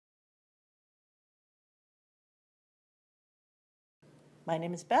My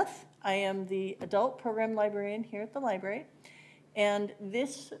name is Beth. I am the adult program librarian here at the library. And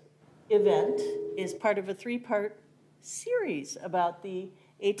this event is part of a three-part series about the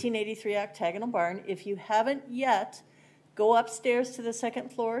 1883 Octagonal Barn. If you haven't yet, go upstairs to the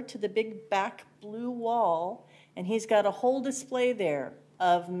second floor to the big back blue wall, and he's got a whole display there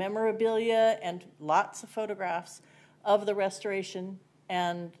of memorabilia and lots of photographs of the restoration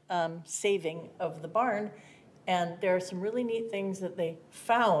and saving of the barn. And there are some really neat things that they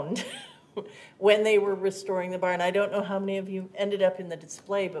found when they were restoring the barn. I don't know how many of you ended up in the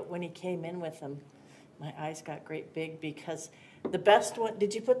display, but when he came in with them, my eyes got great big, because the best one,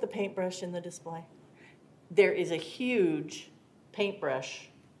 did you put the paintbrush in the display? There is a huge paintbrush,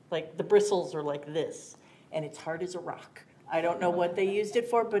 like the bristles are like this, and it's hard as a rock. I don't know what they used it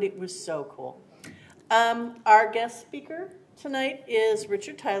for, but it was so cool. Our guest speaker tonight is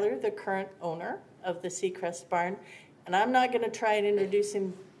Richard Tyler, the current owner of the Secrest barn, and I'm not going to try and introduce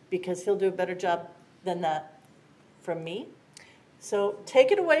him because he'll do a better job than that from me. So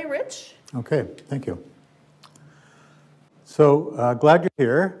take it away, Rich. Okay, thank you. So glad you're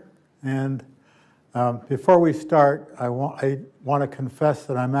here, and before we start, I want to confess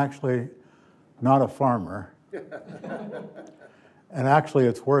that I'm actually not a farmer. And actually,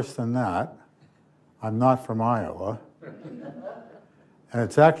 it's worse than that. I'm not from Iowa. And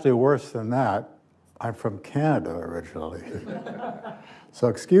it's actually worse than that. I'm from Canada originally. So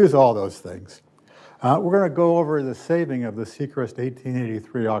excuse all those things. We're going to go over the saving of the Secrest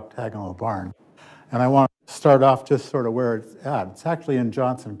 1883 Octagonal Barn. And I want to start off just sort of where it's at. It's actually in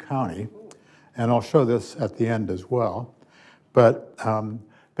Johnson County. And I'll show this at the end as well. But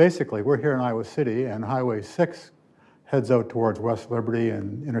basically, we're here in Iowa City, and Highway 6 heads out towards West Liberty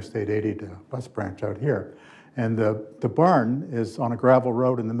and Interstate 80 to West Branch out here. And the barn is on a gravel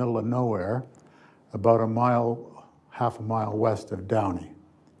road in the middle of nowhere, about half a mile west of Downy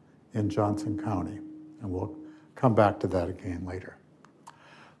in Johnson County. And we'll come back to that again later.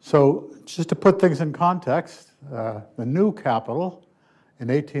 So just to put things in context, the new capital in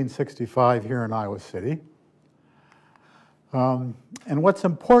 1865 here in Iowa City. And what's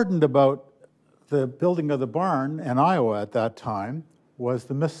important about the building of the barn in Iowa at that time was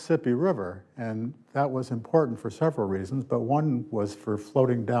the Mississippi River. And that was important for several reasons, but one was for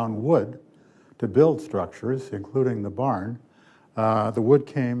floating down wood to build structures, including the barn. The wood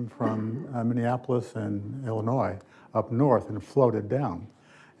came from Minneapolis and Illinois up north and floated down.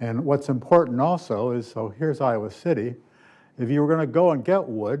 And what's important also is, so here's Iowa City. If you were going to go and get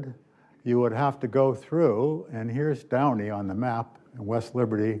wood, you would have to go through, and here's Downy on the map, and West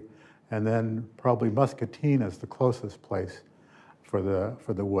Liberty, and then probably Muscatine is the closest place for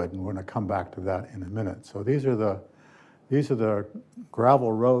the wood, and we're going to come back to that in a minute. So these are the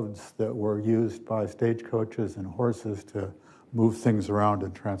gravel roads that were used by stagecoaches and horses to move things around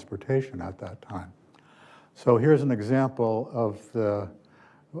in transportation at that time. So here's an example of the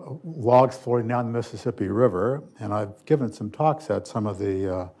logs floating down the Mississippi River, and I've given some talks at some of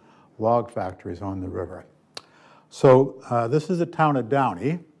the log factories on the river. So this is the town of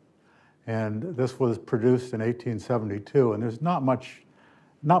Downy, and this was produced in 1872, and there's not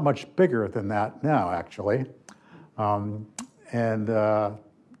much bigger than that now, actually. And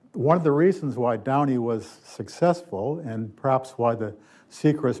one of the reasons why Downy was successful, and perhaps why the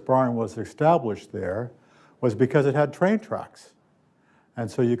Secrest barn was established there, was because it had train tracks. And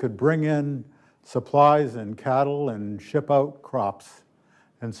so you could bring in supplies and cattle and ship out crops.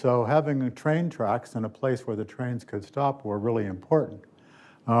 And so having train tracks and a place where the trains could stop were really important.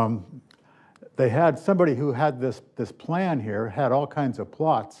 They had somebody who had this plan here, had all kinds of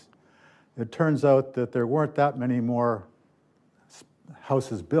plots. It turns out that there weren't that many more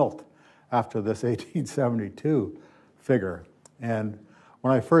houses built after this 1872 figure. And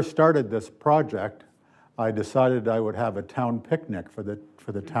when I first started this project, I decided I would have a town picnic for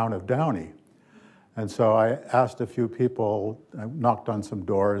the town of Downy. And so I asked a few people, I knocked on some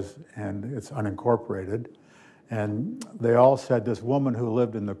doors, and it's unincorporated. And they all said, this woman who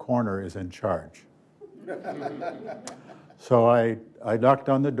lived in the corner is in charge. So I knocked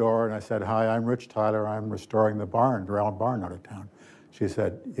on the door and I said, hi, I'm Rich Tyler. I'm restoring the barn, round barn out of town. She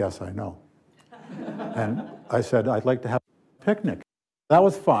said, yes, I know. And I said, I'd like to have a picnic. That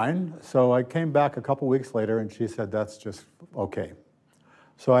was fine. So I came back a couple weeks later and she said, that's just okay.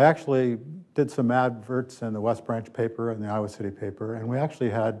 So I actually did some adverts in the West Branch paper and the Iowa City paper, and we actually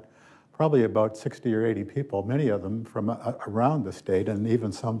had probably about 60 or 80 people, many of them from around the state and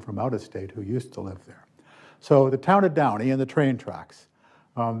even some from out of state who used to live there. So the town of Downy and the train tracks.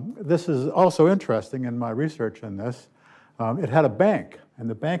 This is also interesting in my research in this. It had a bank, and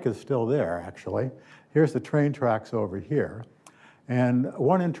the bank is still there, actually. Here's the train tracks over here. And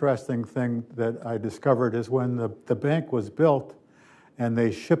one interesting thing that I discovered is when the bank was built and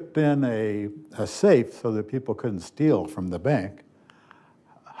they shipped in a safe so that people couldn't steal from the bank,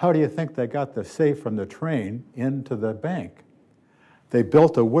 how do you think they got the safe from the train into the bank? They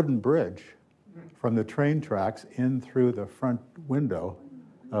built a wooden bridge from the train tracks in through the front window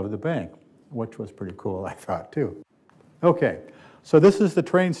of the bank, which was pretty cool, I thought, too. Okay, so this is the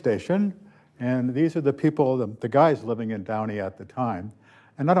train station, and these are the people, the guys living in Downy at the time.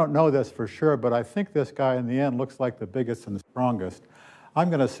 And I don't know this for sure, but I think this guy in the end looks like the biggest and the strongest.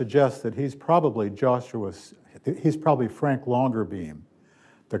 I'm going to suggest that he's probably he's probably Frank Longerbeam,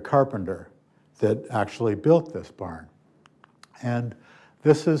 the carpenter that actually built this barn. And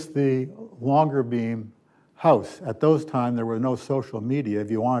this is the Longerbeam house. At those times, there were no social media. If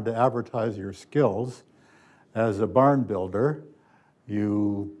you wanted to advertise your skills as a barn builder,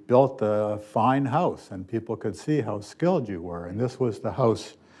 you built a fine house, and people could see how skilled you were. And this was the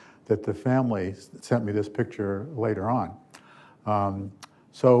house that the family sent me this picture later on.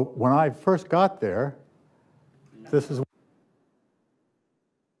 So when I first got there, this is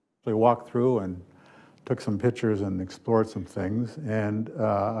we walked through and took some pictures and explored some things. And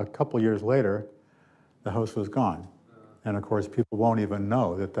a couple years later, the house was gone. And of course, people won't even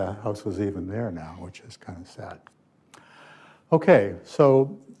know that the house was even there now, which is kind of sad. Okay,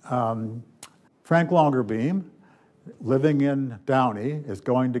 so Frank Longerbeam, living in Downy, is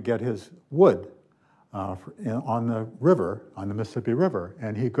going to get his wood on the river, on the Mississippi River.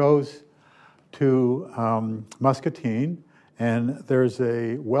 And he goes to Muscatine, and there's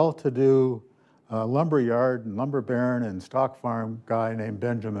a well-to-do lumberyard and lumber baron and stock farm guy named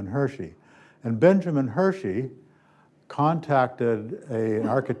Benjamin Hershey. And Benjamin Hershey contacted an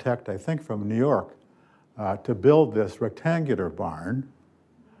architect, I think from New York, to build this rectangular barn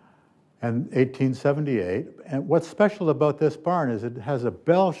in 1878. And what's special about this barn is it has a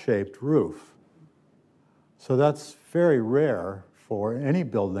bell-shaped roof. So that's very rare for any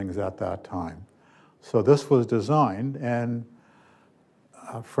buildings at that time. So this was designed, and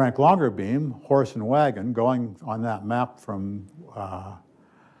Frank Longerbeam, horse and wagon, going on that map from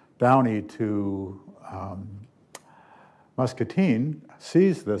Downy to Muscatine,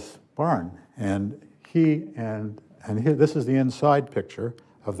 sees this barn, and this is the inside picture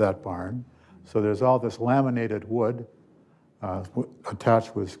of that barn. So there's all this laminated wood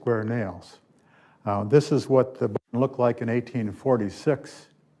attached with square nails. This is what the barn looked like in 1846,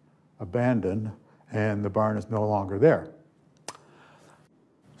 abandoned, and the barn is no longer there.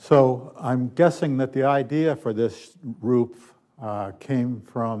 So I'm guessing that the idea for this roof came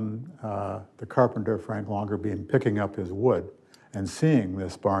from the carpenter Frank Longerbeam picking up his wood and seeing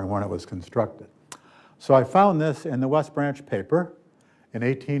this barn when it was constructed. So I found this in the West Branch paper in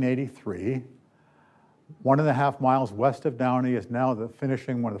 1883. 1.5 miles west of Downy is now the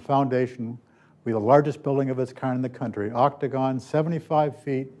foundation. We have the largest building of its kind in the country, octagon, 75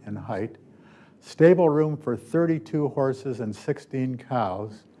 feet in height, stable room for 32 horses and 16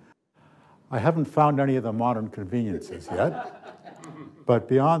 cows. I haven't found any of the modern conveniences yet, but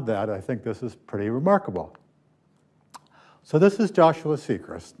beyond that, I think this is pretty remarkable. So this is Joshua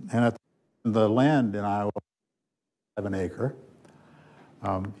Secrest, and at the land in Iowa, 1 acre.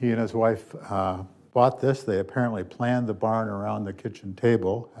 He and his wife bought this. They apparently planned the barn around the kitchen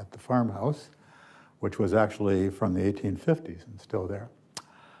table at the farmhouse, which was actually from the 1850s and still there.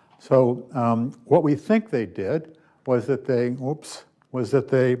 So what we think they did was that they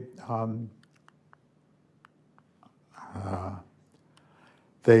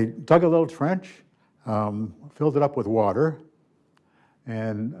dug a little trench, filled it up with water,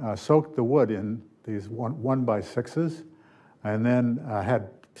 and soaked the wood in these 1x6s, and then had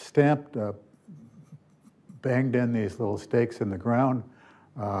stamped, banged in these little stakes in the ground,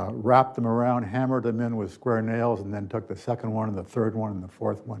 wrapped them around, hammered them in with square nails, and then took the second one and the third one and the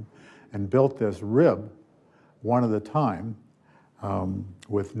fourth one, and built this rib one at a time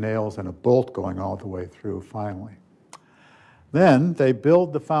with nails and a bolt going all the way through finally. Then they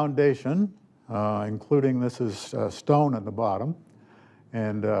build the foundation, including this is stone at the bottom,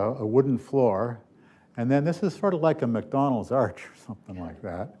 and a wooden floor. And then this is sort of like a McDonald's arch or something like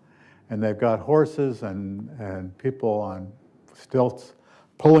that. And they've got horses and people on stilts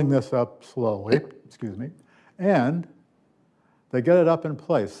pulling this up slowly, excuse me, and they get it up in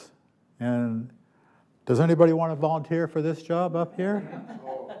place. And does anybody want to volunteer for this job up here?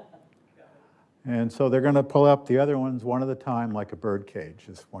 And so they're going to pull up the other ones one at a time like a bird cage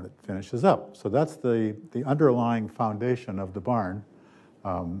is when it finishes up. So that's the underlying foundation of the barn,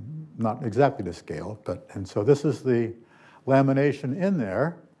 not exactly to scale, and so this is the lamination in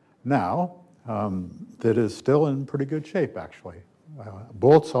there now that is still in pretty good shape, actually.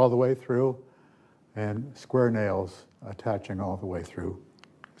 bolts all the way through, and square nails attaching all the way through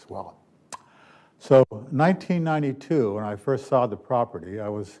as well. So 1992, when I first saw the property, I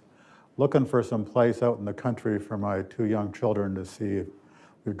was looking for some place out in the country for my 2 young children to see if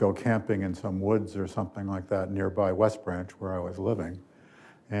we'd go camping in some woods or something like that nearby West Branch where I was living.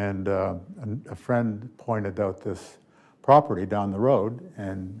 And a friend pointed out this property down the road,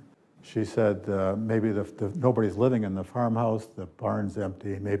 and she said, maybe nobody's living in the farmhouse, the barn's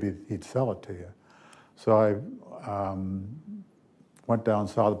empty, maybe he'd sell it to you. So I went down,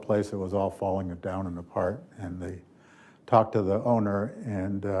 saw the place, it was all falling down and apart, and they talked to the owner,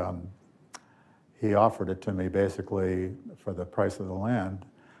 and he offered it to me basically for the price of the land.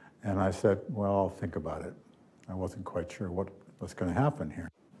 And I said, well, I'll think about it. I wasn't quite sure what was going to happen here.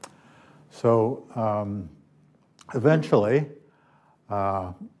 So eventually,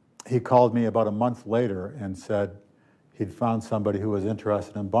 he called me about a month later and said he'd found somebody who was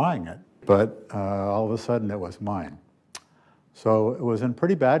interested in buying it. But all of a sudden, it was mine. So it was in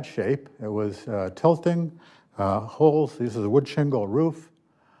pretty bad shape. It was tilting, holes. This is a wood shingle roof,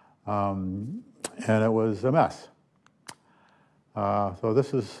 and it was a mess. So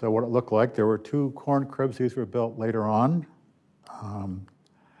this is what it looked like. There were 2 corn cribs. These were built later on.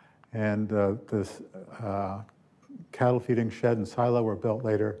 And this cattle feeding shed and silo were built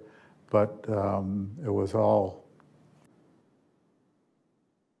later, but it was all...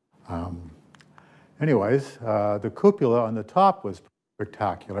 Anyways, the cupola on the top was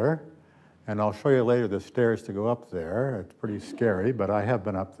spectacular, and I'll show you later the stairs to go up there. It's pretty scary, but I have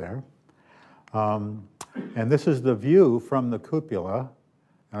been up there. And this is the view from the cupola,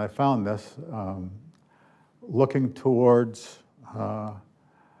 and I found this looking towards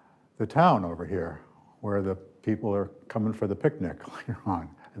the town over here, where the people are coming for the picnic later on.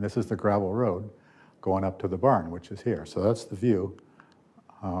 And this is the gravel road going up to the barn, which is here. So that's the view.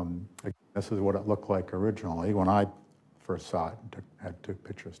 This is what it looked like originally when I first saw it and had 2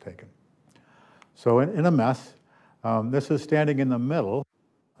 pictures taken. So in a mess, this is standing in the middle,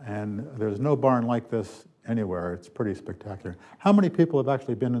 and there's no barn like this anywhere. It's pretty spectacular. How many people have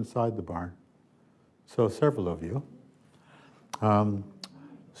actually been inside the barn? So several of you.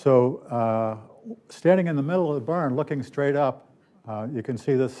 Standing in the middle of the barn, looking straight up, you can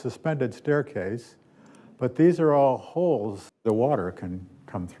see this suspended staircase, but these are all holes the water can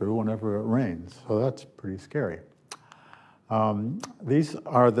come through whenever it rains, so that's pretty scary. These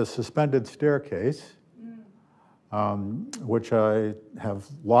are the suspended staircase, which I have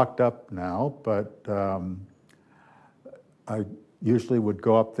locked up now, but I usually would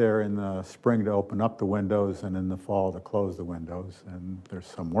go up there in the spring to open up the windows and in the fall to close the windows, and there's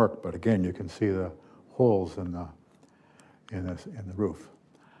some work, but again, you can see the holes in the roof.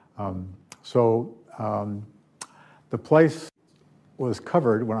 The place was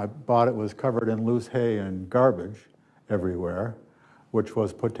covered, when I bought it, was covered in loose hay and garbage everywhere, which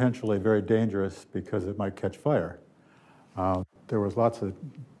was potentially very dangerous because it might catch fire. There was lots of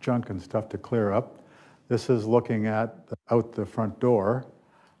junk and stuff to clear up. This is looking out the front door,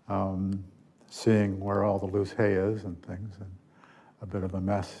 seeing where all the loose hay is and things, and a bit of a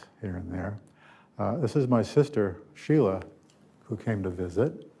mess here and there. This is my sister, Sheila, who came to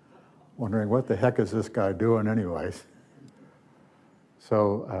visit, wondering what the heck is this guy doing anyways.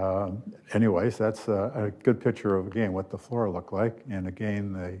 So anyways, that's a good picture of, again, what the floor looked like, and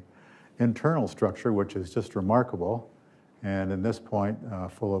again, the internal structure, which is just remarkable, and in this point,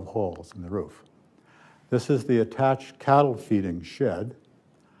 full of holes in the roof. This is the attached cattle feeding shed.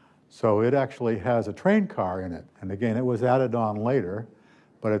 So it actually has a train car in it. And again, it was added on later,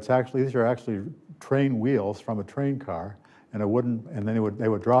 but it's actually, these are actually train wheels from a train car, and then they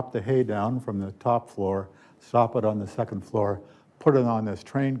would drop the hay down from the top floor, stop it on the second floor, put it on this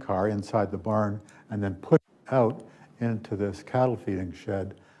train car inside the barn, and then put it out into this cattle feeding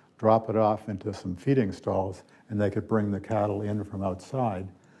shed, drop it off into some feeding stalls, and they could bring the cattle in from outside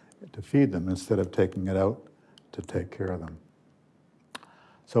to feed them instead of taking it out to take care of them.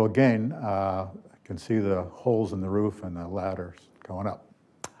 So again, you can see the holes in the roof and the ladders going up.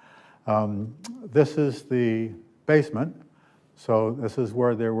 This is the basement. So this is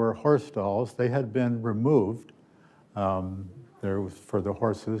where there were horse stalls. They had been removed. There was for the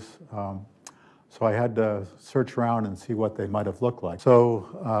horses. So I had to search around and see what they might have looked like.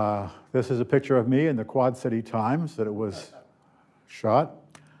 So this is a picture of me in the Quad City Times that it was shot.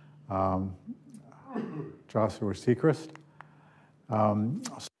 Joshua Secrest.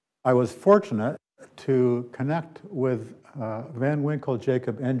 I was fortunate to connect with Van Winkle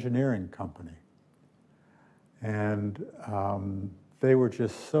Jacob Engineering Company. And they were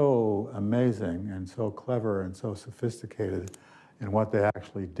just so amazing and so clever and so sophisticated and what they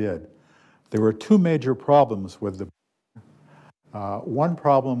actually did. There were two major problems with the one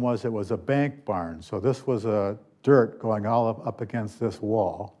problem was it was a bank barn. So this was dirt going all up against this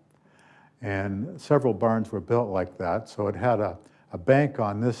wall. And several barns were built like that. So it had a bank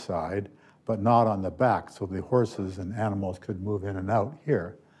on this side, but not on the back. So the horses and animals could move in and out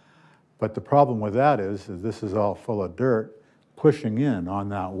here. But the problem with that is this is all full of dirt pushing in on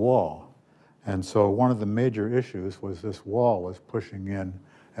that wall. And so one of the major issues was this wall was pushing in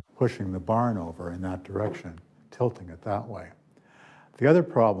and pushing the barn over in that direction, tilting it that way. The other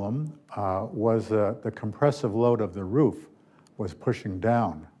problem was the compressive load of the roof was pushing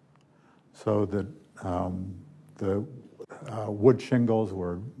down. So that the wood shingles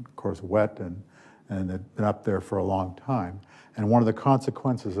were, of course, wet and had been up there for a long time. And one of the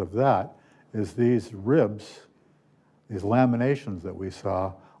consequences of that is these ribs, these laminations that we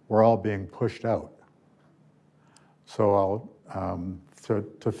saw, were all being pushed out. So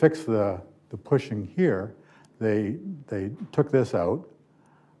to fix the pushing here, they took this out,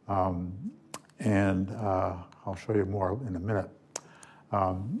 and I'll show you more in a minute.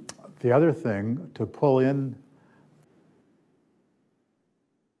 The other thing, to pull in,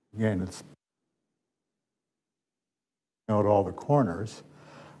 again, it's out all the corners.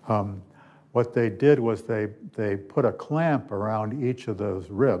 What they did was they put a clamp around each of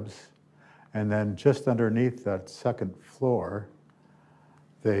those ribs, and then just underneath that second floor,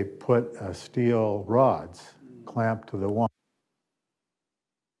 they put steel rods clamped to the one.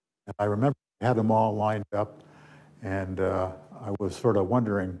 And I remember I had them all lined up, and I was sort of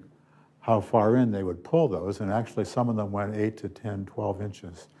wondering how far in they would pull those, and actually some of them went 8 to 10, 12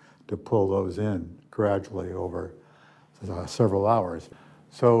 inches to pull those in gradually over several hours.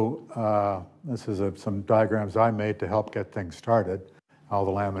 So this is some diagrams I made to help get things started. All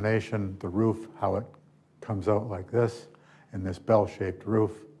the lamination, the roof, how it comes out like this, in this bell-shaped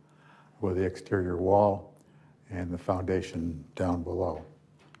roof with the exterior wall and the foundation down below.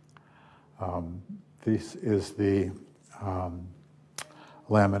 This is the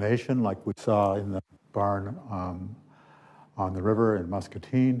lamination like we saw in the barn on the river in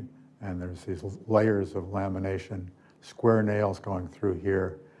Muscatine, and there's these layers of lamination, square nails going through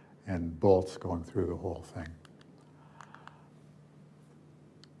here, and bolts going through the whole thing.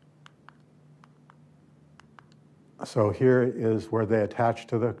 So here is where they attach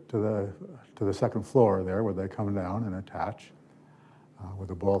to the second floor there, where they come down and attach with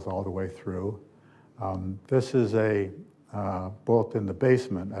the bolts all the way through. This is a bolt in the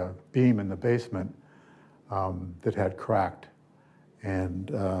basement, a beam in the basement that had cracked. And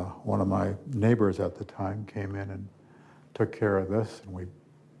one of my neighbors at the time came in and took care of this, and we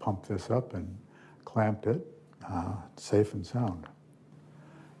pumped this up and clamped it safe and sound.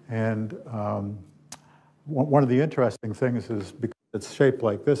 And one of the interesting things is because it's shaped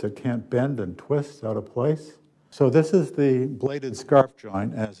like this, it can't bend and twist out of place. So this is the bladed scarf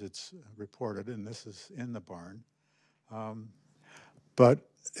joint as it's reported, and this is in the barn. But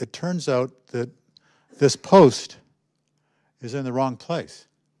it turns out that this post is in the wrong place.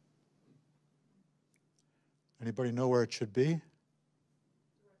 Anybody know where it should be?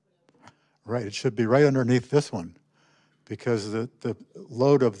 Right, it should be right underneath this one, because the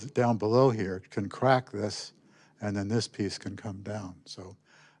load of down below here can crack this, and then this piece can come down. So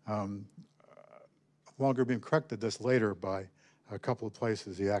Longer being corrected this later by a couple of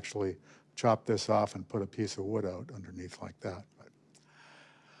places. He actually chopped this off and put a piece of wood out underneath like that.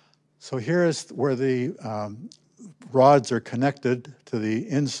 So here is where the rods are connected to the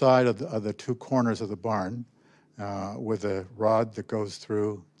inside of the two corners of the barn with a rod that goes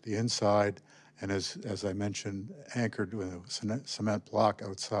through the inside and is, as I mentioned, anchored with a cement block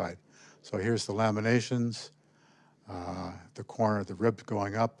outside. So here's the laminations, the corner, the ribs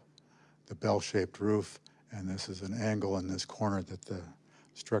going up, the bell-shaped roof, and this is an angle in this corner that the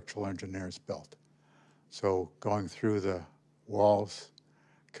structural engineers built. So going through the walls,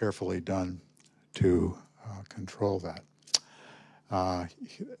 carefully done to control that.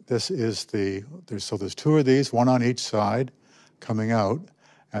 This is there's two of these, one on each side, coming out,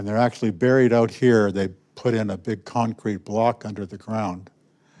 and they're actually buried out here. They put in a big concrete block under the ground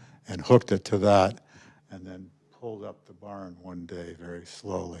and hooked it to that, and then pulled up the barn one day very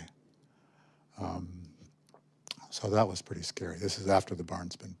slowly. So that was pretty scary. This is after the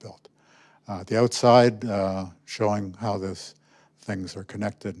barn's been built. The outside showing how things are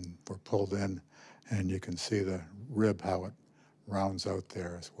connected and were pulled in, and you can see the rib, how it rounds out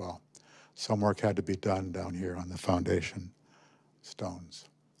there as well. Some work had to be done down here on the foundation stones.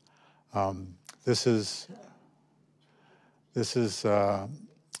 This is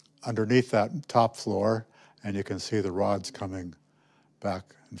underneath that top floor, and you can see the rods coming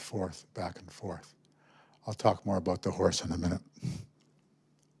back and forth, back and forth. I'll talk more about the horse in a minute.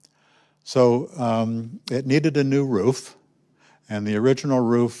 So it needed a new roof, and the original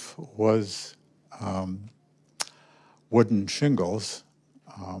roof was wooden shingles.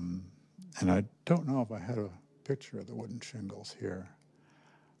 And I don't know if I had a picture of the wooden shingles here.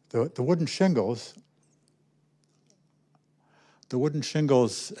 The wooden shingles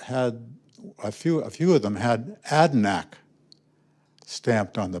had a few of them had Adanac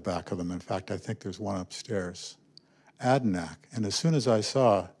stamped on the back of them. In fact, I think there's one upstairs. Adanac. And as soon as I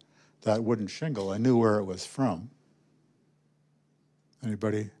saw that wooden shingle, I knew where it was from.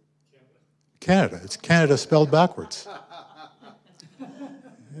 Anybody? Canada. It's Canada spelled backwards.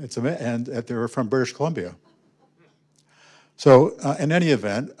 And they were from British Columbia. So in any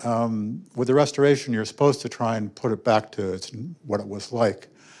event, with the restoration, you're supposed to try and put it back to what it was like.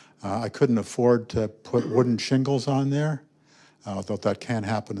 I couldn't afford to put wooden shingles on there, though that can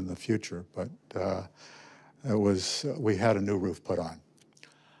happen in the future. But we had a new roof put on.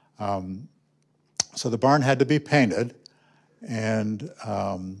 So the barn had to be painted, and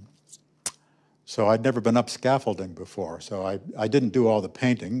so I'd never been up scaffolding before. So I didn't do all the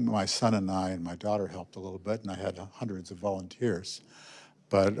painting. My son and I and my daughter helped a little bit, and I had hundreds of volunteers.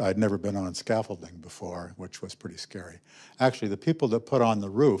 But I'd never been on scaffolding before, which was pretty scary. Actually, the people that put on the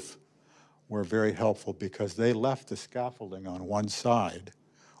roof were very helpful because they left the scaffolding on one side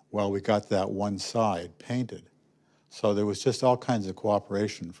while we got that one side painted. So there was just all kinds of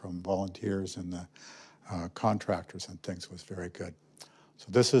cooperation from volunteers and the contractors and things. Was very good. So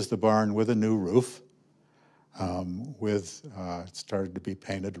this is the barn with a new roof. It started to be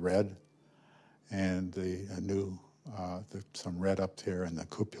painted red, and some red up here in the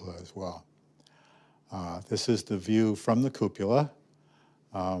cupola as well. This is the view from the cupola.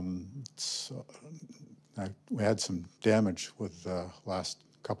 We had some damage with the last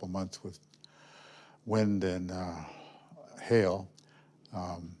couple months with wind and hail.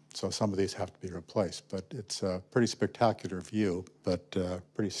 So some of these have to be replaced, but it's a pretty spectacular view, but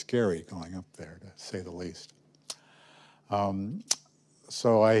pretty scary going up there, to say the least.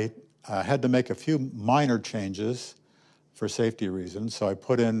 So I had to make a few minor changes for safety reasons. So I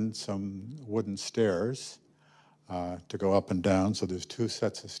put in some wooden stairs to go up and down. So there's two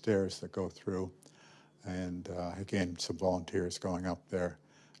sets of stairs that go through. And again, some volunteers going up there.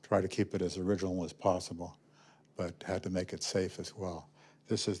 Try to keep it as original as possible, but had to make it safe as well.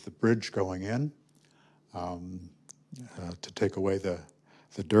 This is the bridge going in to take away the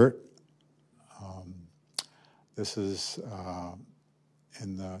dirt. This is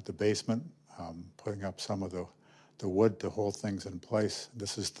in the basement, putting up some of the wood to hold things in place.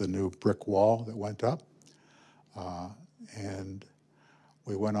 This is the new brick wall that went up. And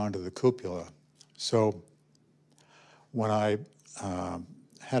we went on to the cupola. So when I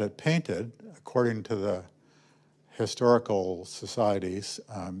had it painted, according to the historical societies,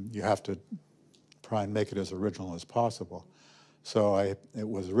 you have to try and make it as original as possible. So it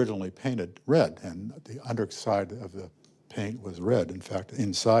was originally painted red, and the underside of the paint was red. In fact,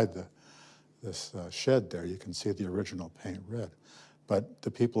 inside this shed there, you can see the original paint red. But the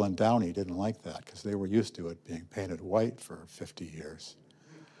people in Downy didn't like that because they were used to it being painted white for 50 years.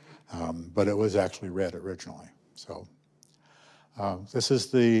 But it was actually red originally. So this is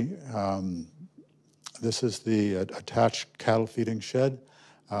the attached cattle feeding shed.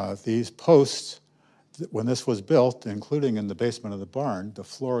 These posts, when this was built, including in the basement of the barn, the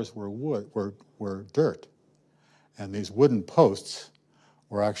floors were dirt. And these wooden posts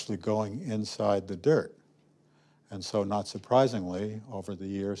were actually going inside the dirt. And so, not surprisingly, over the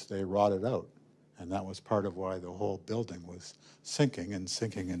years, they rotted out. And that was part of why the whole building was sinking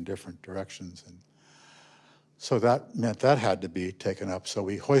in different directions. And so that meant that had to be taken up. So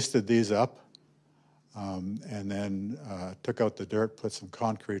we hoisted these up and then took out the dirt, put some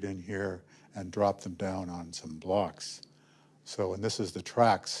concrete in here, and dropped them down on some blocks. So, and this is the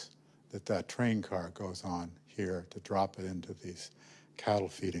tracks that train car goes on here to drop it into these cattle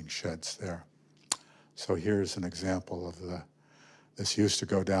feeding sheds there. So here's an example of this used to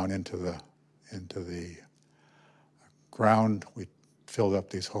go down into the ground. We filled up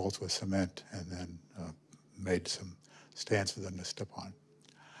these holes with cement and then made some stands for them to step on.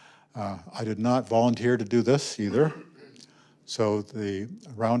 I did not volunteer to do this either. So the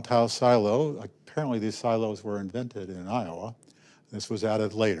round tile silo, apparently these silos were invented in Iowa. This was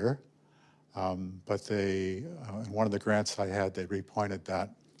added later. But in one of the grants I had, they repointed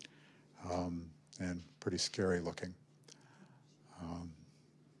that, and pretty scary looking.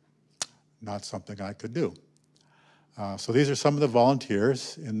 Not something I could do. So these are some of the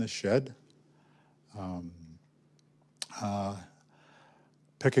volunteers in the shed.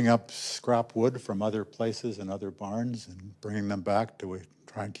 picking up scrap wood from other places and other barns and bringing them back to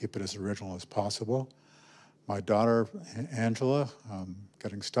try and keep it as original as possible. My daughter, Angela,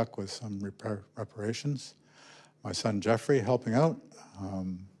 getting stuck with some reparations. My son, Jeffrey, helping out.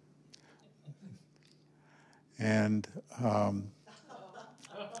 And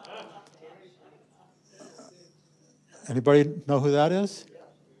anybody know who that is?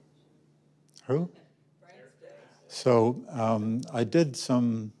 Who? So I did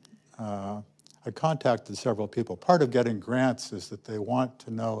some, I contacted several people. Part of getting grants is that they want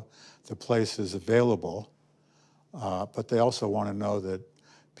to know the place is available, but they also want to know that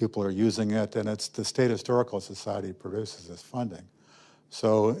people are using it, and it's the State Historical Society produces this funding.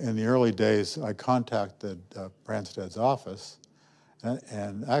 So in the early days, I contacted Branstad's office,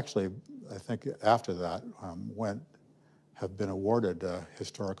 and actually, I think after that, have been awarded a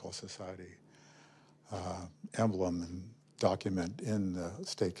Historical Society emblem and document in the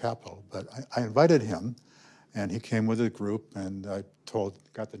state capitol. But I invited him, and he came with a group, and I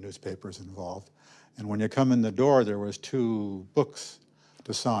got the newspapers involved. And when you come in the door, there was 2 books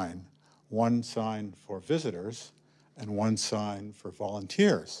to sign. One sign for visitors, and one sign for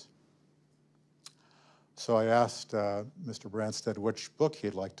volunteers. So I asked Mr. Branstad which book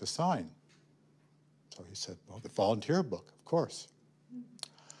he'd like to sign. So he said, well, the volunteer book, of course.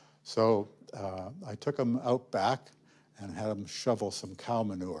 So I took him out back and had him shovel some cow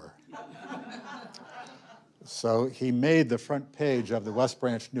manure. So he made the front page of the West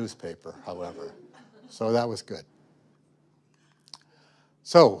Branch newspaper, however. So that was good.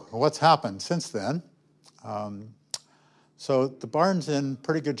 So what's happened since then? So the barn's in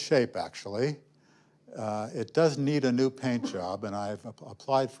pretty good shape, actually. It does need a new paint job, and I've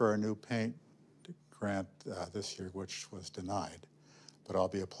applied for a new paint grant this year, which was denied. But I'll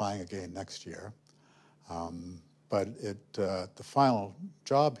be applying again next year. But the final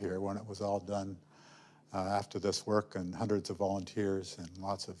job here, when it was all done after this work and hundreds of volunteers and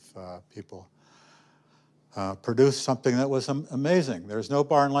lots of people, produced something that was amazing. There's no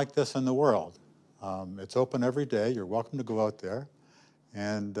barn like this in the world. It's open every day. You're welcome to go out there.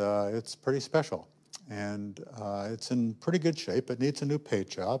 And it's pretty special. And it's in pretty good shape. It needs a new paint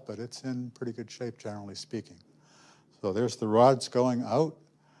job, but it's in pretty good shape, generally speaking. So there's the rods going out,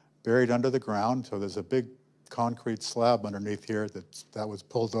 buried under the ground. So there's a big concrete slab underneath here that was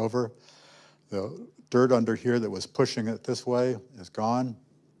pulled over. The dirt under here that was pushing it this way is gone.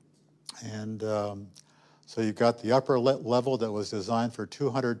 And so you've got the upper level that was designed for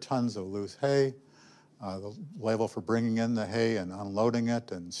 200 tons of loose hay, the level for bringing in the hay and unloading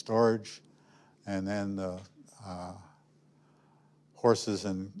it and storage. And then the horses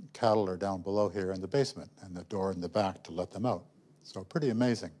and cattle are down below here in the basement, and the door in the back to let them out. So pretty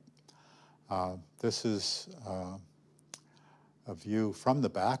amazing. This is a view from the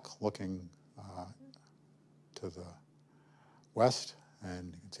back looking to the west,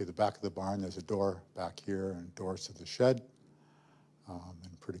 and you can see the back of the barn. There's a door back here and doors to the shed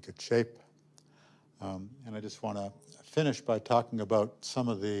in pretty good shape. And I just want to finish by talking about some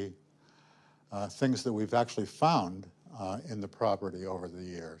of the things that we've actually found in the property over the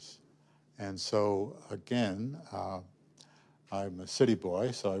years. And so, again, I'm a city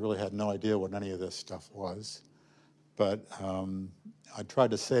boy, so I really had no idea what any of this stuff was. But I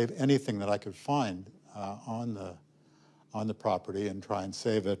tried to save anything that I could find on the property and try and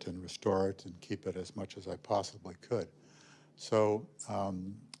save it and restore it and keep it as much as I possibly could. So,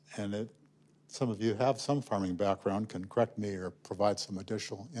 some of you have some farming background, can correct me or provide some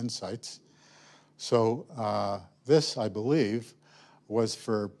additional insights. So this, I believe, was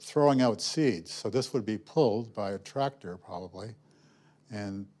for throwing out seeds. So this would be pulled by a tractor probably,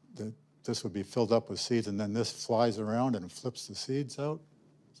 and this would be filled up with seeds, and then this flies around and flips the seeds out.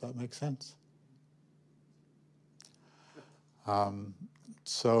 Does that make sense?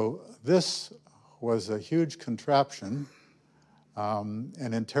 So this was a huge contraption and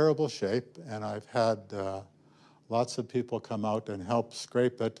in terrible shape, and I've had lots of people come out and help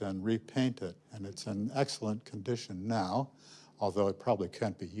scrape it and repaint it, and it's in excellent condition now, although it probably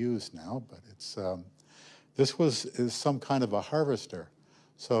can't be used now, but it's, this is some kind of a harvester.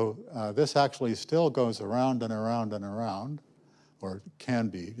 So this actually still goes around and around and around, or can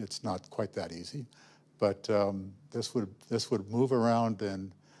be, it's not quite that easy, but this would move around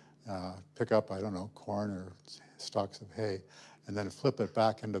and pick up, I don't know, corn or stalks of hay, and then flip it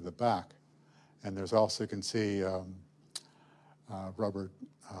back into the back. And there's also, you can see rubber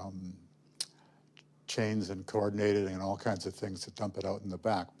chains and coordinated and all kinds of things to dump it out in the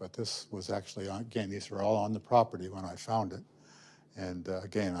back. But this was actually, again, these were all on the property when I found it. And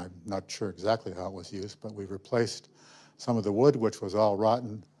again, I'm not sure exactly how it was used, but we replaced some of the wood, which was all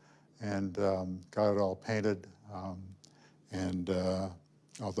rotten, and got it all painted. And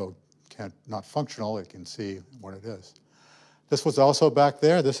although not functional, it can see what it is. This was also back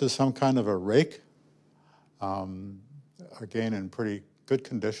there. This is some kind of a rake, again in pretty good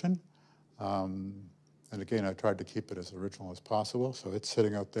condition. And again, I tried to keep it as original as possible. So it's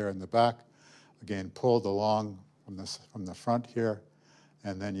sitting out there in the back, again pulled along from the front here,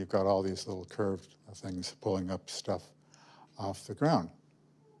 and then you've got all these little curved things pulling up stuff off the ground.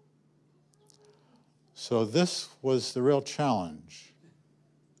 So this was the real challenge.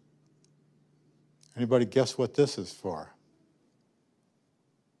 Anybody guess what this is for?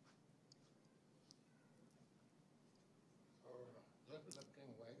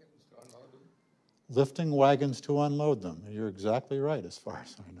 Lifting wagons to unload them. You're exactly right, as far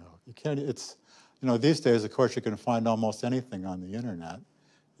as I know. You can't. It's, these days, of course, you can find almost anything on the internet.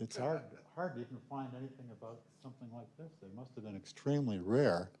 It's hard to even find anything about something like this. They must have been extremely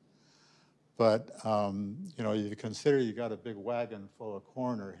rare. But you consider you got a big wagon full of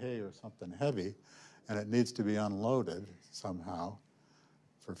corn or hay or something heavy, and it needs to be unloaded somehow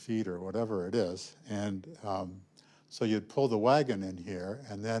for feed or whatever it is. And so you'd pull the wagon in here,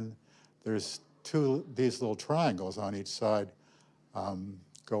 and then there's these little triangles on each side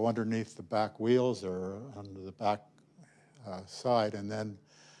go underneath the back wheels or under the back side, and then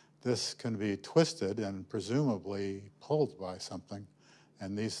this can be twisted and presumably pulled by something,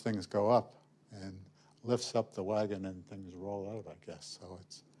 and these things go up and lifts up the wagon and things roll out, I guess. So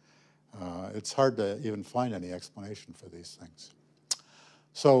it's hard to even find any explanation for these things.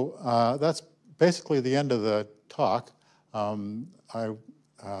 So that's basically the end of the talk. Now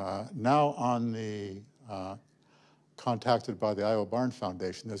on the contacted by the Iowa Barn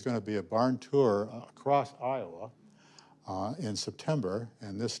Foundation, there's going to be a barn tour across Iowa in September,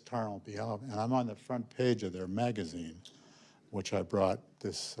 and this turn will be out. And I'm on the front page of their magazine, which I brought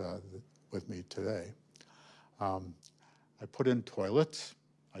this with me today. I put in toilets.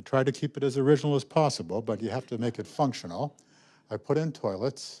 I tried to keep it as original as possible, but you have to make it functional. I put in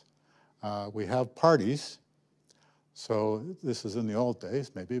toilets. We have parties. So this is in the old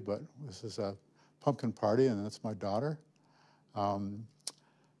days, maybe, but this is a pumpkin party, and that's my daughter.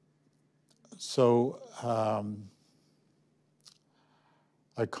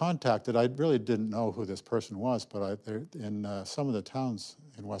 I contacted, I really didn't know who this person was, but in some of the towns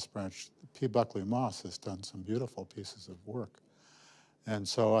in West Branch, P. Buckley Moss has done some beautiful pieces of work. And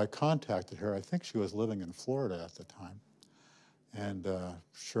so I contacted her. I think she was living in Florida at the time. And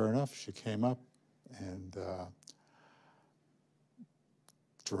sure enough, she came up and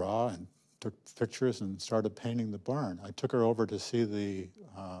draw and took pictures and started painting the barn. I took her over to see the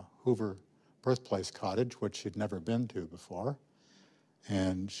Hoover birthplace cottage, which she'd never been to before.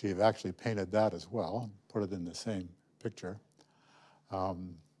 And she had actually painted that as well, and put it in the same picture.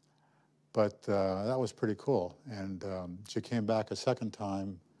 But that was pretty cool. And she came back a second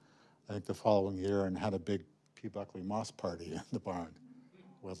time, I think the following year, and had a big P. Buckley Moss party in the barn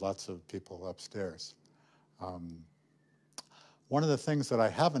with lots of people upstairs. One of the things that I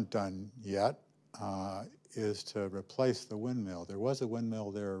haven't done yet is to replace the windmill. There was a windmill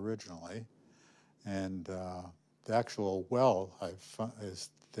there originally, and the actual well is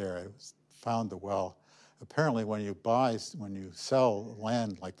there. I found the well. Apparently, when you sell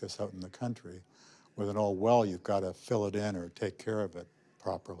land like this out in the country with an old well, you've got to fill it in or take care of it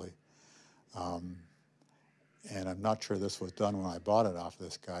properly. And I'm not sure this was done when I bought it off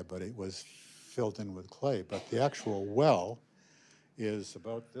this guy, but it was filled in with clay. But the actual well is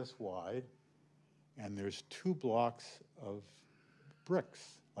about this wide, and there's 2 blocks of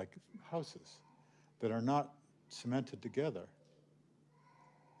bricks, like houses, that are not cemented together.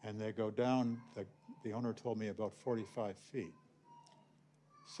 And they go down, the owner told me, about 45 feet.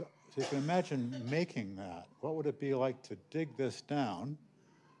 So you can imagine making that. What would it be like to dig this down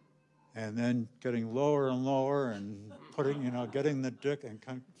and then getting lower and lower and getting the dick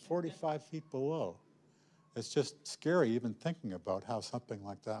and 45 feet below? It's just scary even thinking about how something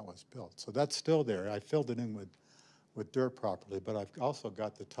like that was built. So that's still there. I filled it in with dirt properly, but I've also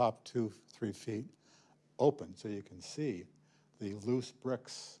got the top 2-3 feet open so you can see the loose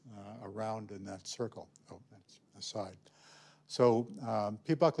bricks around in that circle. Oh, that's the side. So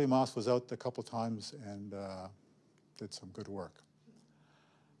P. Buckley Moss was out a couple times and did some good work.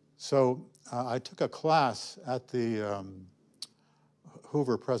 So I took a class at the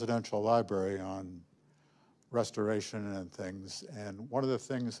Hoover Presidential Library on restoration and things, and one of the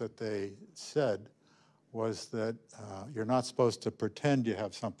things that they said was that you're not supposed to pretend you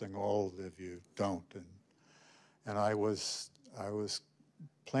have something old if you don't. And I was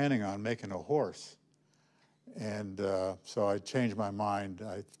planning on making a horse, And so I changed my mind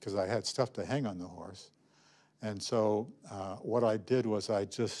because I had stuff to hang on the horse. And so what I did was I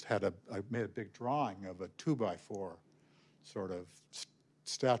made a big drawing of a 2x4 sort of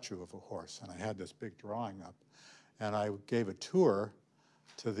statue of a horse. And I had this big drawing up. And I gave a tour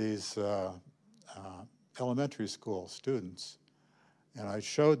to these elementary school students. And I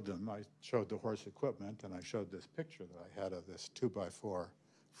showed the horse equipment, and I showed this picture that I had of this 2x4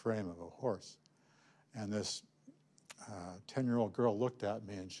 frame of a horse. And this 10-year-old girl looked at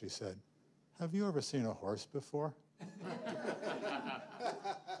me and she said, "Have you ever seen a horse before?"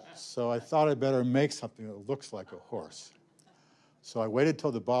 So I thought I'd better make something that looks like a horse. So I waited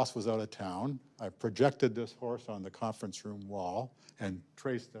till the boss was out of town. I projected this horse on the conference room wall and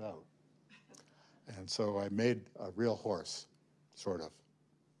traced it out. And so I made a real horse, sort of.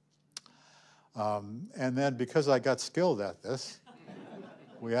 And then because I got skilled at this,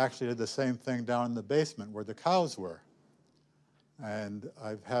 we actually did the same thing down in the basement where the cows were. And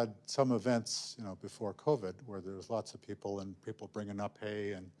I've had some events, before COVID where there was lots of people and people bringing up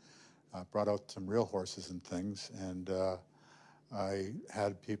hay and brought out some real horses and things. And I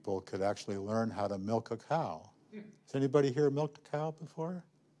had people could actually learn how to milk a cow. Has anybody here milked a cow before?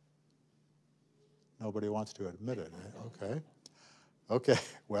 Nobody wants to admit it. Okay. Okay.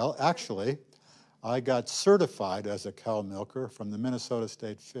 Well, actually, I got certified as a cow milker from the Minnesota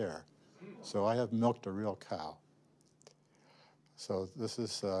State Fair. So I have milked a real cow. So this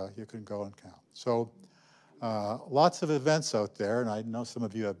is, you can go and count. So lots of events out there, and I know some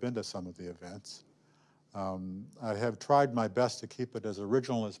of you have been to some of the events. I have tried my best to keep it as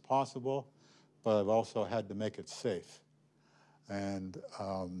original as possible, but I've also had to make it safe. And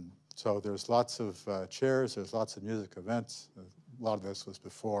so there's lots of chairs, there's lots of music events. A lot of this was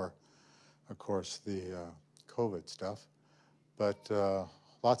before, of course, the COVID stuff. But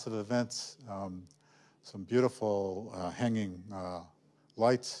lots of events, some beautiful hanging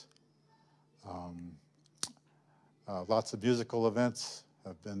lights, lots of musical events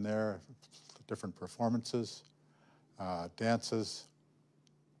have been there, different performances, dances.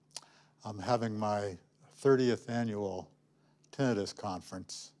 I'm having my 30th annual tinnitus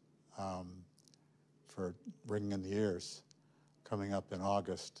conference for Ringing in the Ears coming up in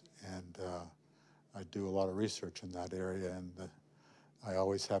August, and I do a lot of research in that area, and I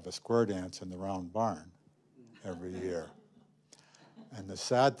always have a square dance in the round barn every year. And the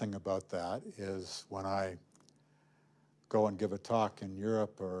sad thing about that is when I go and give a talk in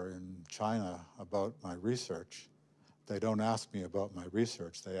Europe or in China about my research, they don't ask me about my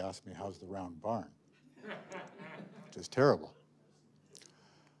research, they ask me, how's the round barn? Which is terrible.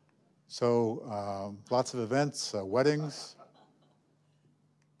 So lots of events, weddings.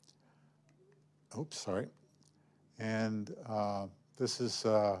 Oops, sorry. And this is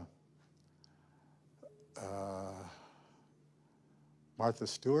Martha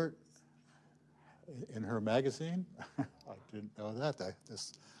Stewart in her magazine. I didn't know that.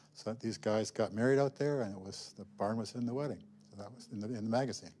 So these guys got married out there, and the barn was in the wedding. So that was in the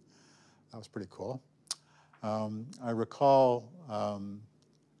magazine. That was pretty cool. I recall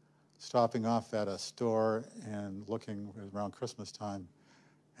stopping off at a store and looking around Christmas time,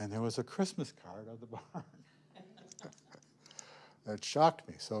 and there was a Christmas card of the barn. It shocked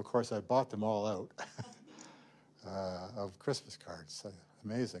me. So, of course, I bought them all out of Christmas cards.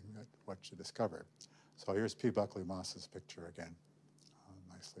 Amazing what you discover. So here's P. Buckley Moss's picture again.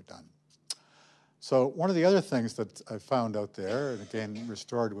 Nicely done. So one of the other things that I found out there, and again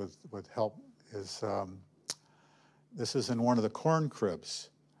restored with help, is this is in one of the corn cribs.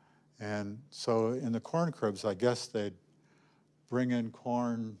 And so in the corn cribs, I guess they'd bring in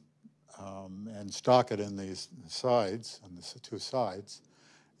corn and stock it in these sides, on the two sides.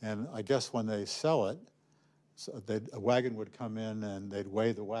 And I guess when they sell it, so a wagon would come in and they'd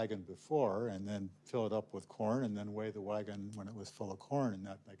weigh the wagon before and then fill it up with corn and then weigh the wagon when it was full of corn, and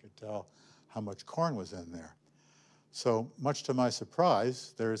that they could tell how much corn was in there. So much to my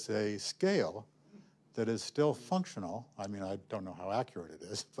surprise, there's a scale that is still functional. I mean, I don't know how accurate it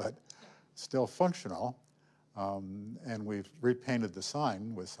is, but still functional. And we've repainted the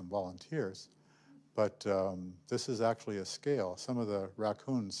sign with some volunteers. But this is actually a scale. Some of the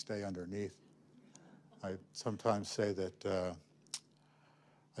raccoons stay underneath. I sometimes say that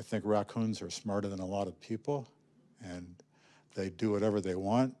I think raccoons are smarter than a lot of people, and they do whatever they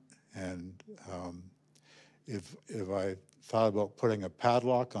want. And if I thought about putting a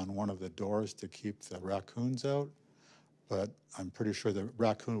padlock on one of the doors to keep the raccoons out, but I'm pretty sure the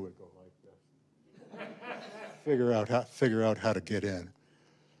raccoon would go like this. figure out how to get in.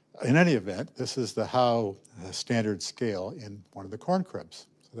 In any event, this is the Howe standard scale in one of the corn cribs.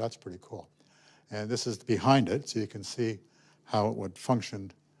 So that's pretty cool. And this is behind it, so you can see how it would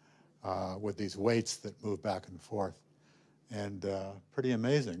function with these weights that move back and forth. And pretty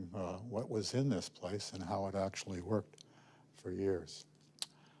amazing what was in this place and how it actually worked for years.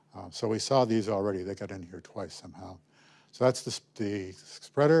 So we saw these already. They got in here twice somehow. So that's the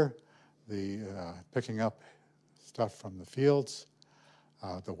spreader, the picking up stuff from the fields,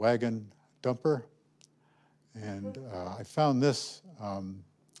 the wagon dumper. And I found this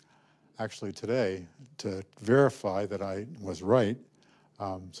actually today to verify that I was right.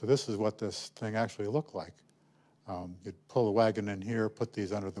 So this is what this thing actually looked like. You'd pull the wagon in here, put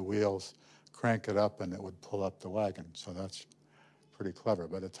these under the wheels, crank it up, and it would pull up the wagon. So that's pretty clever,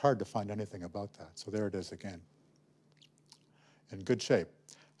 but it's hard to find anything about that. So there it is again, in good shape.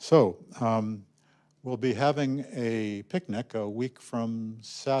 So we'll be having a picnic a week from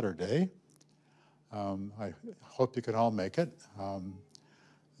Saturday. I hope you can all make it.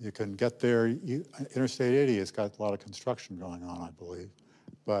 You can get there. Interstate 80 has got a lot of construction going on, I believe.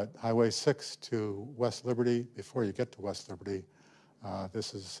 But Highway 6 to West Liberty, before you get to West Liberty,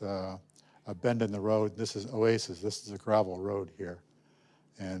 this is a bend in the road. This is Oasis. This is a gravel road here.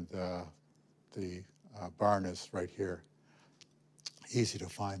 And the barn is right here. Easy to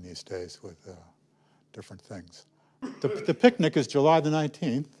find these days with different things. The picnic is July the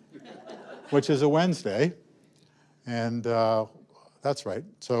 19th, which is a Wednesday. And that's right.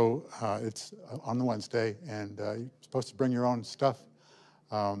 So it's on the Wednesday, and you're supposed to bring your own stuff.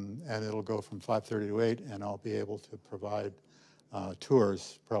 And it'll go from 5:30 to 8, and I'll be able to provide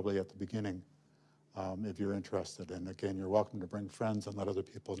tours probably at the beginning if you're interested. And again, you're welcome to bring friends and let other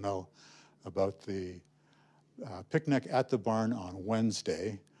people know about the picnic at the barn on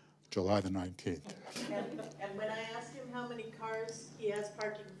Wednesday, July the 19th. And when I asked him how many cars he has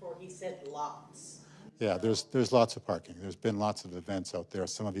parking for, he said lots. Yeah, there's lots of parking. There's been lots of events out there.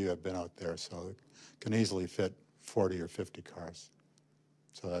 Some of you have been out there, so it can easily fit 40 or 50 cars.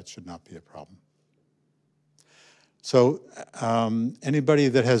 So that should not be a problem. So anybody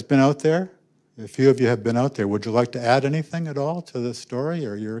that has been out there, a few of you have been out there, would you like to add anything at all to the story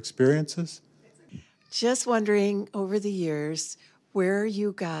or your experiences? Just wondering, over the years, where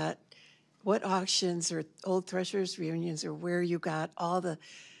you got, what auctions or old threshers reunions, or where you got all the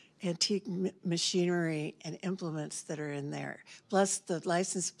antique machinery and implements that are in there, plus the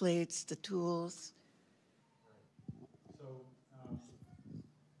license plates, the tools. So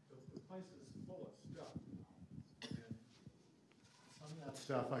the place is full of stuff. And some of that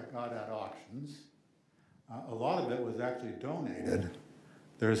stuff I got at auctions. A lot of it was actually donated.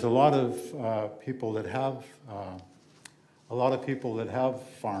 There's a lot of people that have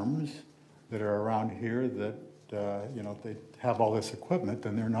farms that are around here that they have all this equipment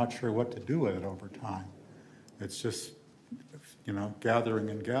and they're not sure what to do with it over time. It's just gathering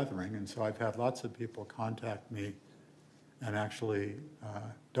and gathering, and so I've had lots of people contact me and actually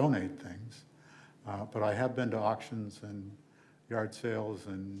donate things. But I have been to auctions and yard sales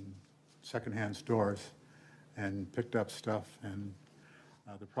and secondhand stores and picked up stuff, and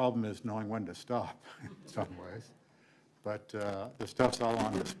the problem is knowing when to stop in some ways. But the stuff's all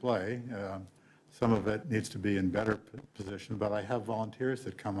on display. Some of it needs to be in better position, but I have volunteers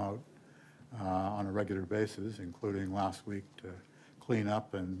that come out on a regular basis, including last week, to clean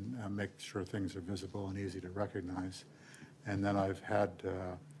up and make sure things are visible and easy to recognize. And then I've had,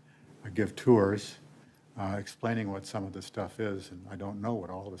 I give tours explaining what some of the stuff is, and I don't know what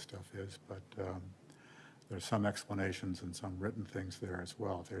all the stuff is, but there's some explanations and some written things there as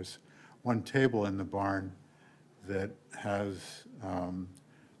well. There's one table in the barn that has,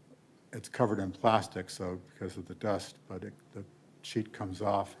 it's covered in plastic, so because of the dust, but the sheet comes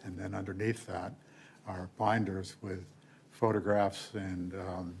off, and then underneath that are binders with photographs and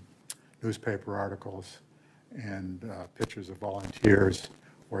newspaper articles and pictures of volunteers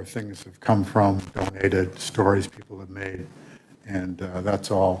where things have come from, donated, stories people have made, and that's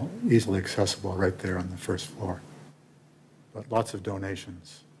all easily accessible right there on the first floor. But lots of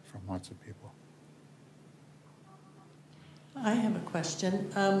donations from lots of people. I have a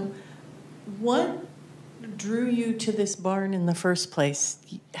question. What drew you to this barn in the first place?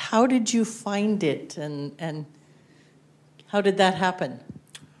 How did you find it, and how did that happen?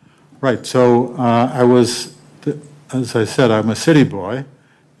 Right, so I was, as I said, I'm a city boy,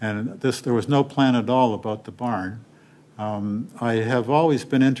 and there was no plan at all about the barn. I have always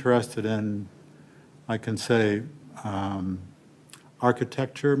been interested in, I can say,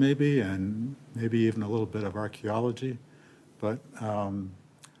 architecture maybe, and maybe even a little bit of archaeology. But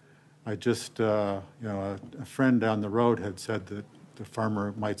I just, a friend down the road had said that the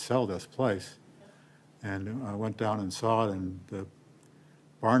farmer might sell this place. And I went down and saw it, and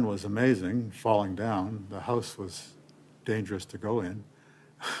barn was amazing, falling down. The house was dangerous to go in.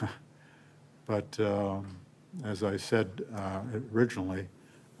 But as I said originally,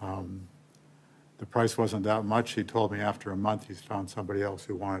 the price wasn't that much. He told me after a month he's found somebody else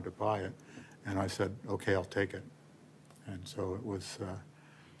who wanted to buy it. And I said, okay, I'll take it. And so it was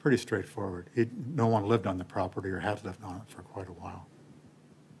pretty straightforward. No one lived on the property or had lived on it for quite a while.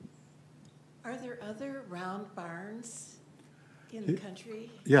 Are there other round barns in the country?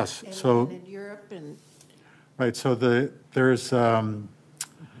 Yes. And So in Europe and right. So there's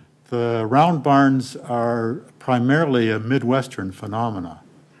the round barns are primarily a Midwestern phenomena.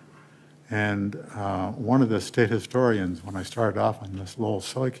 And one of the state historians, when I started off on this, Lowell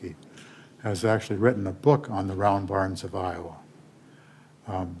Soike, has actually written a book on the round barns of Iowa.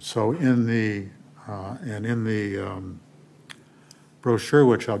 So in the brochure,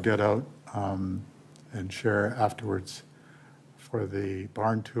 which I'll get out and share afterwards for the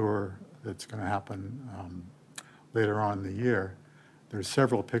barn tour that's going to happen later on in the year, there's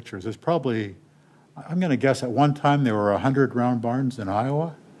several pictures. There's probably, I'm going to guess at one time there were 100 round barns in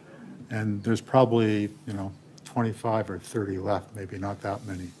Iowa, and there's probably, 25 or 30 left, maybe not that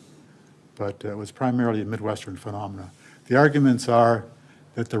many. But it was primarily a Midwestern phenomena. The arguments are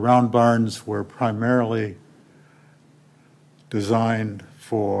that the round barns were primarily designed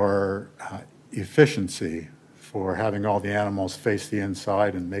for efficiency, for having all the animals face the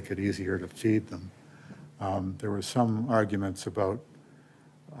inside and make it easier to feed them. There were some arguments about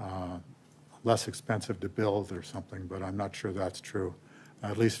less expensive to build or something, but I'm not sure that's true.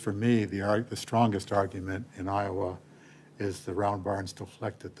 At least for me, the strongest argument in Iowa is the round barns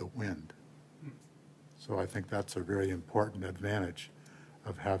deflected the wind. So I think that's a very important advantage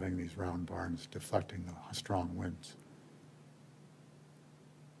of having these round barns deflecting the strong winds.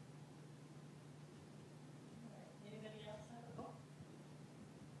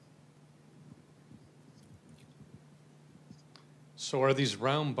 So are these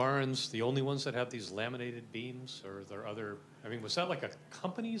round barns the only ones that have these laminated beams, or are there other, was that like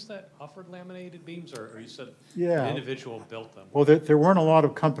companies that offered laminated beams, or you said Yeah. an individual built them? Well, there weren't a lot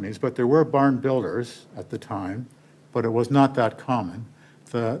of companies, but there were barn builders at the time, but it was not that common.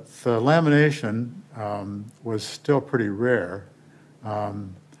 The lamination was still pretty rare.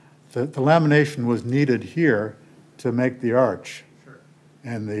 The lamination was needed here to make the arch. Sure.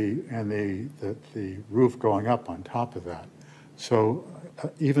 And the roof going up on top of that. So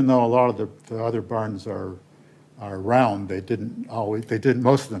even though a lot of the other barns are round,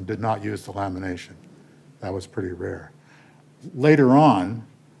 most of them did not use the lamination. That was pretty rare. Later on,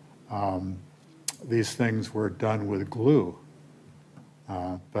 these things were done with glue.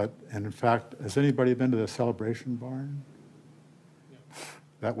 And in fact, has anybody been to the Celebration barn? Yeah.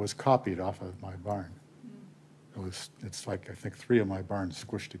 That was copied off of my barn. It's like, I think 3 of my barns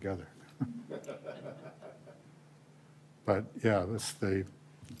squished together. But yeah, the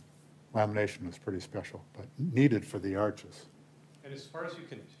lamination was pretty special, but needed for the arches. And as far as you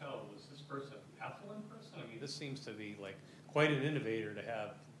can tell, was this person an affluent person? This seems to be like quite an innovator to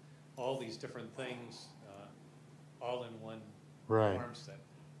have all these different things all in one farmstead.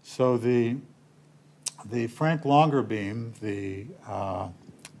 So the Frank Longerbeam, the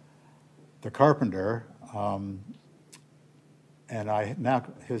carpenter, and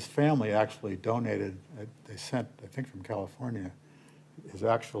his family actually donated, they sent, I think from California, is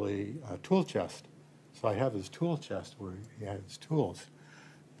actually a tool chest. So I have his tool chest where he had his tools.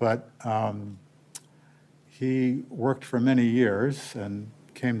 But he worked for many years and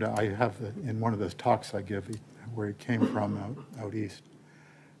I have in one of those talks I give where he came from out east.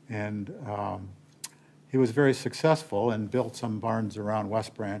 And he was very successful and built some barns around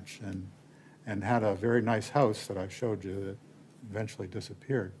West Branch and had a very nice house that I showed you that eventually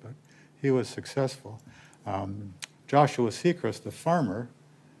disappeared, but he was successful. Joshua Secrest, the farmer,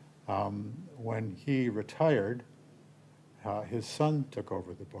 when he retired, his son took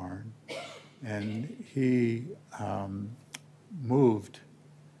over the barn, and he moved,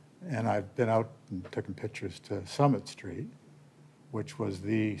 and I've been out and taken pictures to Summit Street, which was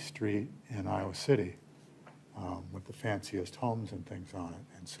the street in Iowa City with the fanciest homes and things on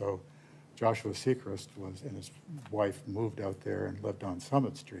it. And so Joshua Secrest and his wife moved out there and lived on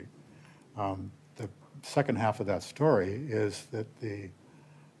Summit Street. The second half of that story is that the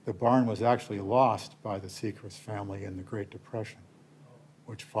barn was actually lost by the Secrest family in the Great Depression,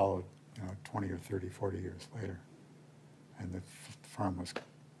 which followed 20 or 30, 40 years later. And the farm was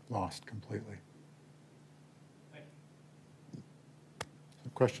lost completely. A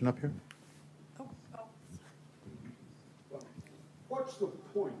question up here? What's the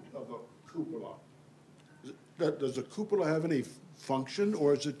point of a cupola? Does a cupola have any function,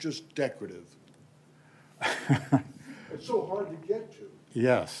 or is it just decorative? It's so hard to get to.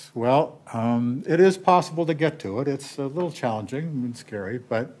 Yes, well, it is possible to get to it. It's a little challenging and scary,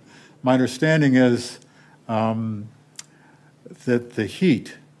 but my understanding is that the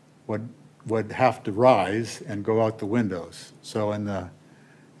heat would have to rise and go out the windows. So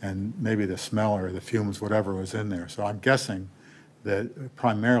and maybe the smell or the fumes, whatever was in there. So I'm guessing that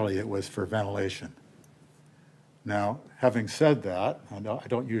primarily it was for ventilation. Now, having said that, I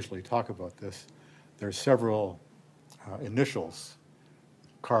don't usually talk about this, there's several initials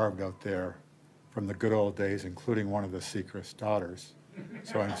carved out there from the good old days, including one of the Secrest daughters.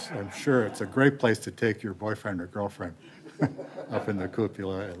 So I'm sure it's a great place to take your boyfriend or girlfriend up in the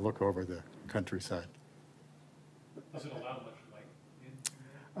cupola and look over the countryside. Does it allow much light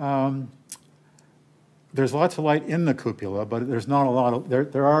in? There's lots of light in the cupola, but there's not a lot of,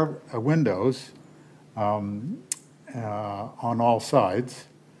 there are windows on all sides,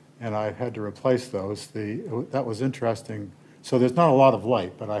 and I had to replace those. That was interesting. So there's not a lot of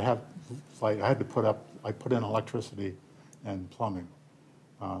light, but I have light. I put in electricity and plumbing.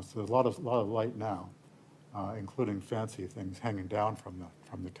 So there's a lot of light now, including fancy things hanging down from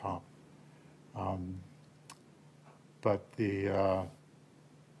the top. But the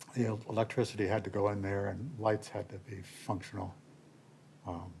electricity had to go in there, and lights had to be functional,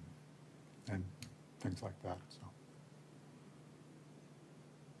 and things like that. So.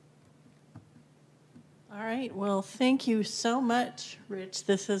 All right, well, thank you so much, Rich.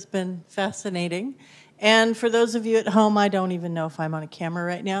 This has been fascinating. And for those of you at home, I don't even know if I'm on a camera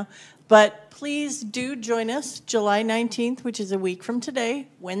right now, but please do join us July 19th, which is a week from today,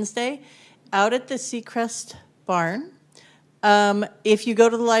 Wednesday, out at the Secrest Barn. If you go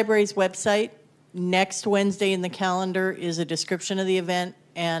to the library's website, next Wednesday in the calendar is a description of the event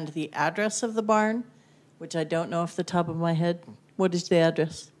and the address of the barn, which I don't know off the top of my head. What is the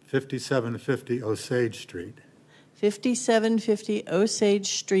address? 5750 Osage Street. 5750 Osage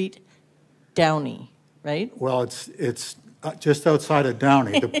Street, Downy, right? Well, it's just outside of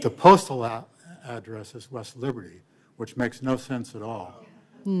Downy. The postal address is West Liberty, which makes no sense at all.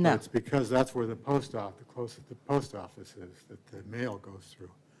 No. But it's because that's where the post office is, that the mail goes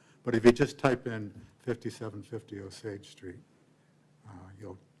through. But if you just type in 5750 Osage Street,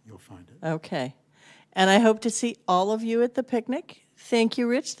 you'll find it. Okay. And I hope to see all of you at the picnic. Thank you,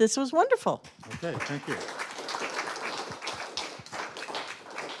 Rich. This was wonderful. Okay, thank you.